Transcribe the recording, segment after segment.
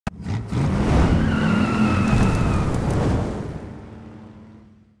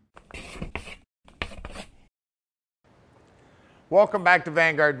Welcome back to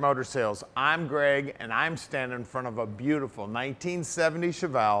Vanguard Motor Sales. I'm Greg and I'm standing in front of a beautiful 1970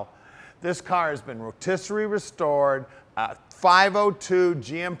 Chevelle. This car has been rotisserie restored, 502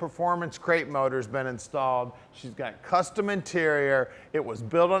 GM Performance crate motor has been installed. She's got custom interior. It was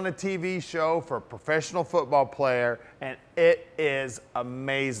built on a TV show for a professional football player and it is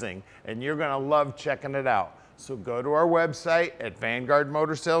amazing and you're gonna love checking it out. So go to our website at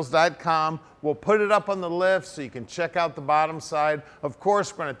vanguardmotorsales.com. We'll put it up on the lift so you can check out the bottom side. Of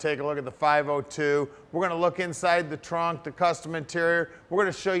course, we're going to take a look at the 502. We're going to look inside the trunk, the custom interior. We're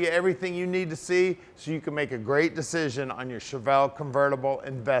going to show you everything you need to see so you can make a great decision on your Chevelle convertible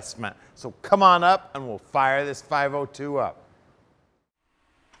investment. So come on up and we'll fire this 502 up.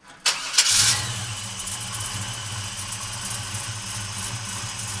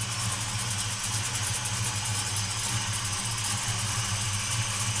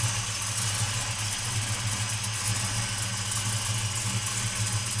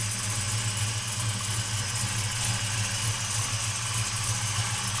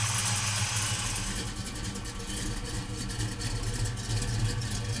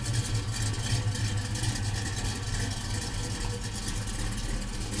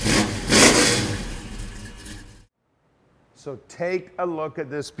 So take a look at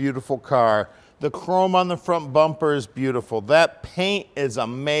this beautiful car. The chrome on the front bumper is beautiful. That paint is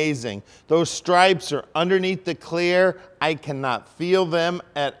amazing. Those stripes are underneath the clear. I cannot feel them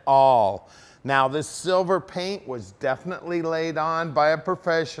at all. Now this silver paint was definitely laid on by a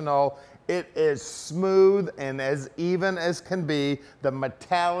professional. It is smooth and as even as can be. The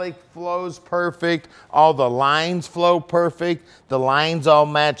metallic flows perfect. All the lines flow perfect. The lines all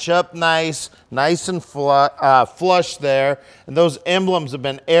match up nice and flush there. And those emblems have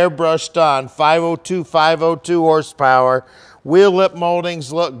been airbrushed on. 502 horsepower. Wheel lip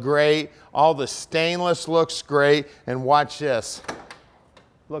moldings look great. All the stainless looks great. And watch this.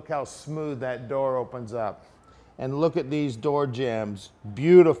 Look how smooth that door opens up. And look at these door jambs.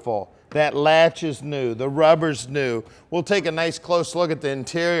 Beautiful. That latch is new, the rubber's new. We'll take a nice close look at the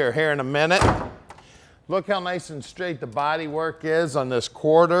interior here in a minute. Look how nice and straight the body work is on this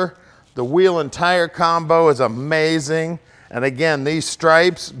quarter. The wheel and tire combo is amazing. And again, these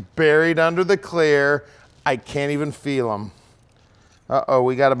stripes buried under the clear, I can't even feel them. Uh-oh,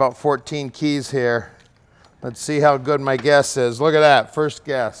 we got about 14 keys here. Let's see how good my guess is. Look at that, first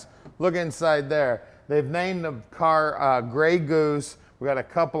guess. Look inside there. They've named the car Gray Goose. We got a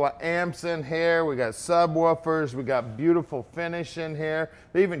couple of amps in here. We got subwoofers. We got beautiful finish in here.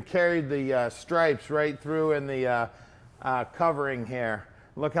 They even carried the stripes right through in the covering here.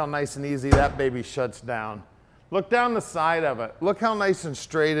 Look how nice and easy that baby shuts down. Look down the side of it. Look how nice and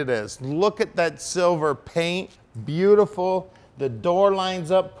straight it is. Look at that silver paint. Beautiful. The door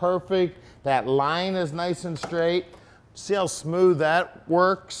lines up perfect. That line is nice and straight. See how smooth that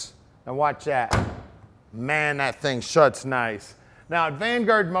works? And watch that. Man, that thing shuts nice. Now at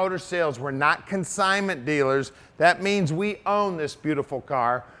Vanguard Motor Sales, we're not consignment dealers. That means we own this beautiful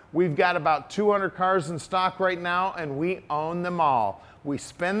car. We've got about 200 cars in stock right now and we own them all. We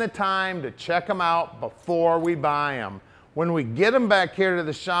spend the time to check them out before we buy them. When we get them back here to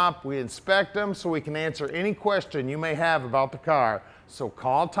the shop, we inspect them so we can answer any question you may have about the car. So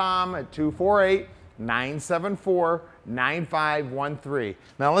call Tom at 248-974-9513.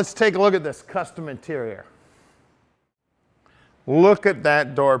 Now let's take a look at this custom interior. Look at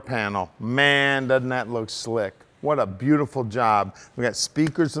that door panel. Man, doesn't that look slick. What a beautiful job. We got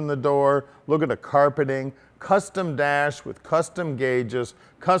speakers in the door. Look at the carpeting. Custom dash with custom gauges.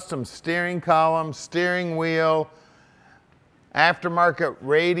 Custom steering column, steering wheel. Aftermarket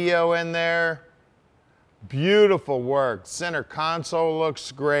radio in there. Beautiful work. Center console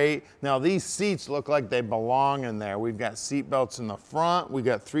looks great. Now these seats look like they belong in there. We've got seat belts in the front. We've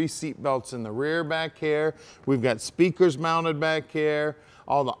got 3 seat belts in the rear back here. We've got speakers mounted back here.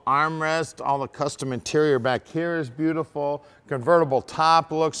 All the armrests, all the custom interior back here is beautiful. Convertible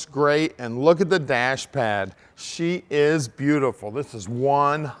top looks great. And look at the dash pad. She is beautiful. This is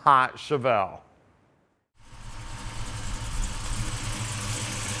one hot Chevelle.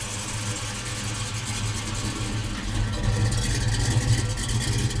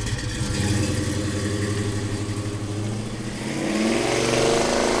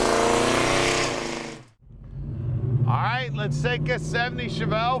 Let's take a 70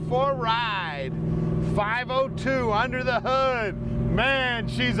 Chevelle for a ride. 502 under the hood. Man,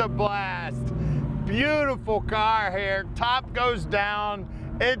 she's a blast. Beautiful car here. Top goes down.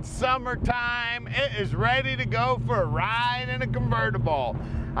 It's summertime. It is ready to go for a ride in a convertible.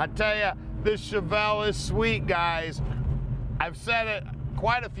 I tell you, this Chevelle is sweet, guys. I've said it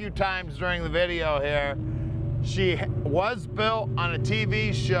quite a few times during the video here. She was built on a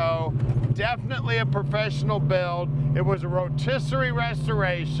TV show, definitely a professional build. It was a rotisserie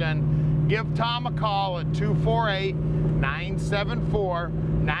restoration. Give Tom a call at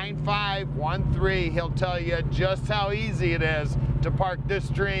 248-974-9513. He'll tell you just how easy it is to park this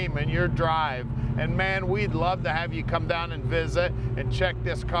dream in your drive. And man, we'd love to have you come down and visit and check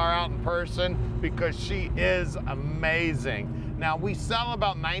this car out in person because she is amazing. Now, we sell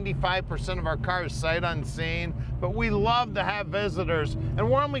about 95% of our cars sight unseen, but we love to have visitors. And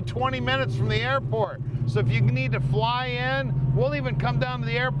we're only 20 minutes from the airport. So if you need to fly in, we'll even come down to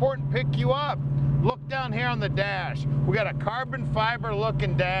the airport and pick you up. Look down here on the dash. We got a carbon fiber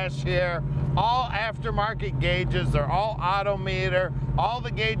looking dash here. All aftermarket gauges. They're all odometer. All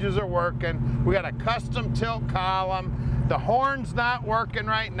the gauges are working. We got a custom tilt column. The horn's not working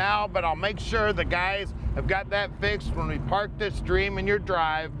right now, but I'll make sure the guys have got that fixed when we park this dream in your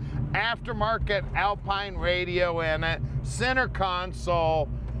drive. Aftermarket Alpine radio in it. Center console.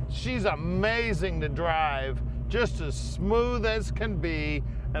 She's amazing to drive. Just as smooth as can be.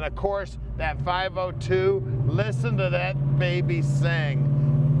 And of course, that 502, listen to that baby sing.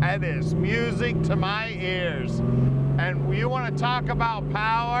 That is music to my ears. And you want to talk about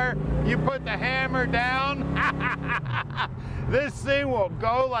power? You put the hammer down, this thing will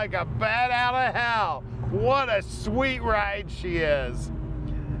go like a bat out of hell. What a sweet ride she is.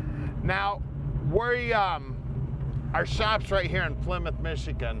 Now, our shop's right here in Plymouth,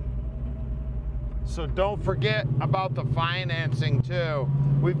 Michigan. So don't forget about the financing too.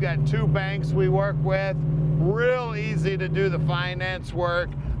 We've got 2 banks we work with. Real easy to do the finance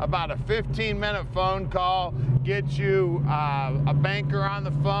work. About a 15-minute phone call, get you a banker on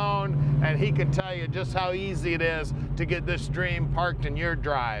the phone, and he can tell you just how easy it is to get this dream parked in your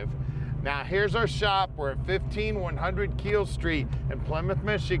drive. Now here's our shop. We're at 15100 Keel Street in Plymouth,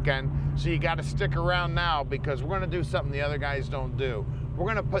 Michigan. So you got to stick around now because we're going to do something the other guys don't do. We're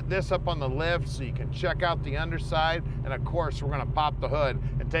going to put this up on the lift so you can check out the underside, and of course we're going to pop the hood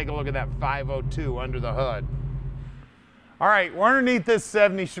and take a look at that 502 under the hood. All right, we're underneath this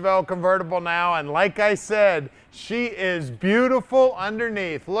 70 Chevelle convertible now, and like I said, she is beautiful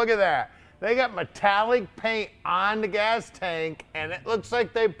underneath. Look at that. They got metallic paint on the gas tank, and it looks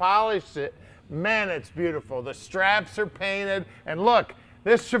like they polished it. Man, it's beautiful. The straps are painted, and look,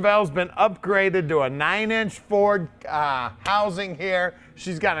 this Chevelle's been upgraded to a 9-inch Ford housing here.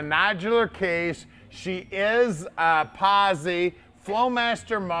 She's got a nodular case. She is posi,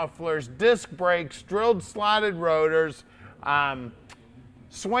 Flowmaster mufflers, disc brakes, drilled slotted rotors,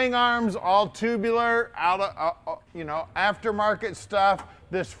 swing arms, all tubular, aftermarket stuff.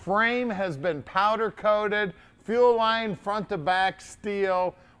 This frame has been powder coated, fuel line front to back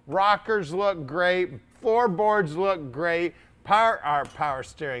steel, rockers look great, floorboards look great. Power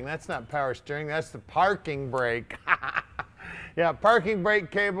steering, that's not power steering, that's the parking brake. Yeah, parking brake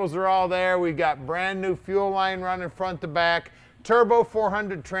cables are all there. We got brand new fuel line running front to back. Turbo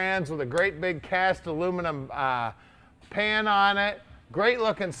 400 trans with a great big cast aluminum pan on it. Great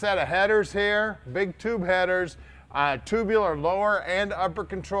looking set of headers here, big tube headers, tubular lower and upper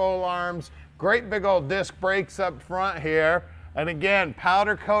control arms. Great big old disc brakes up front here. And again,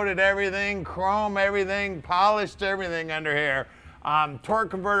 powder coated everything, chrome everything, polished everything under here. Torque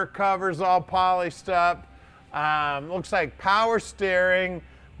converter covers all polished up. Looks like power steering,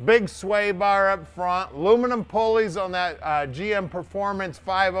 big sway bar up front, aluminum pulleys on that GM Performance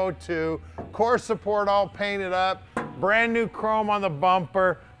 502, core support all painted up, brand new chrome on the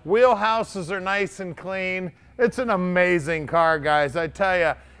bumper, wheelhouses are nice and clean. It's an amazing car, guys. I tell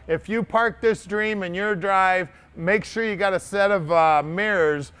you, if you park this dream in your drive, make sure you got a set of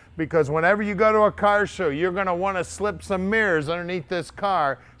mirrors, because whenever you go to a car show, you're going to want to slip some mirrors underneath this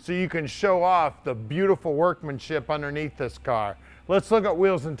car so you can show off the beautiful workmanship underneath this car. Let's look at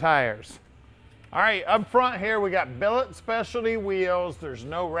wheels and tires. All right, up front here we got billet specialty wheels. There's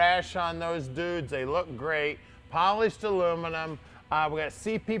no rash on those dudes. They look great. Polished aluminum. We got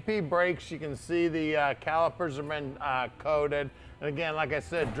CPP brakes. You can see the calipers have been coated. And again, like I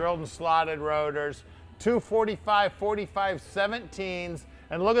said, drilled and slotted rotors. 245, 45, 17s.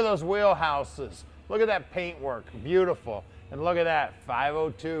 And look at those wheelhouses. Look at that paintwork, beautiful. And look at that,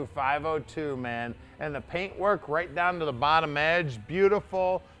 502, 502, man. And the paintwork right down to the bottom edge,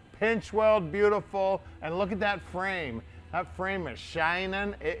 beautiful. Pinch weld, beautiful. And look at that frame. That frame is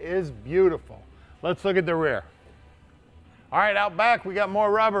shining. It is beautiful. Let's look at the rear. All right, out back, we got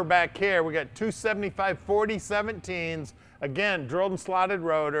more rubber back here. We got 275 40 17s. Again, drilled and slotted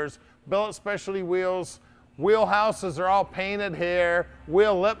rotors, billet specialty wheels. Wheelhouses are all painted here.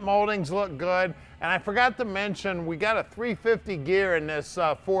 Wheel lip moldings look good. And I forgot to mention, we got a 350 gear in this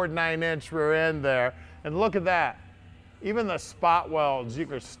Ford 9-inch rear end there. And look at that. Even the spot welds, you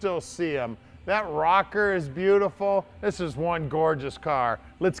can still see them. That rocker is beautiful. This is one gorgeous car.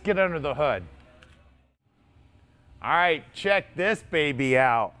 Let's get under the hood. All right, check this baby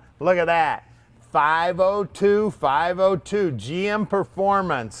out. Look at that. 502 GM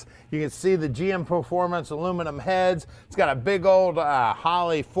Performance. You can see the GM Performance aluminum heads. It's got a big old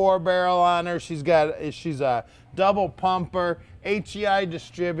Holley 4-barrel on her. She's a double pumper, HEI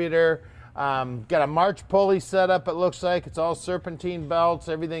distributor. Got a March pulley setup, it looks like. It's all serpentine belts.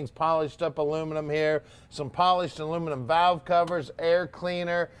 Everything's polished up aluminum here. Some polished aluminum valve covers, air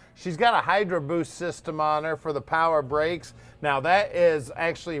cleaner. She's got a Hydro Boost system on her for the power brakes. Now that is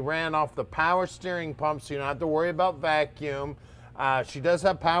actually ran off the power steering pump, so you don't have to worry about vacuum. She does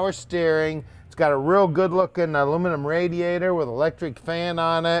have power steering. It's got a real good looking aluminum radiator with electric fan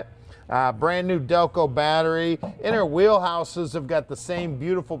on it. Brand new Delco battery. Inner wheelhouses have got the same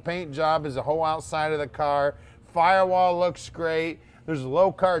beautiful paint job as the whole outside of the car. Firewall looks great. There's a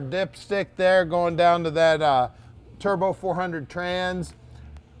low car dipstick there going down to that Turbo 400 trans.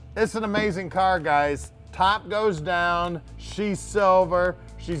 It's an amazing car, guys. Top goes down. She's silver.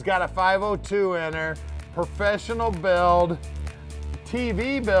 She's got a 502 in her. Professional build.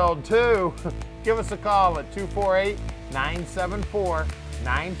 TV build too. Give us a call at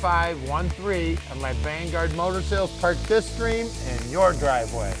 248-974-9513 and let Vanguard Motor Sales park this dream in your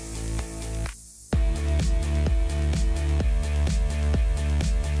driveway.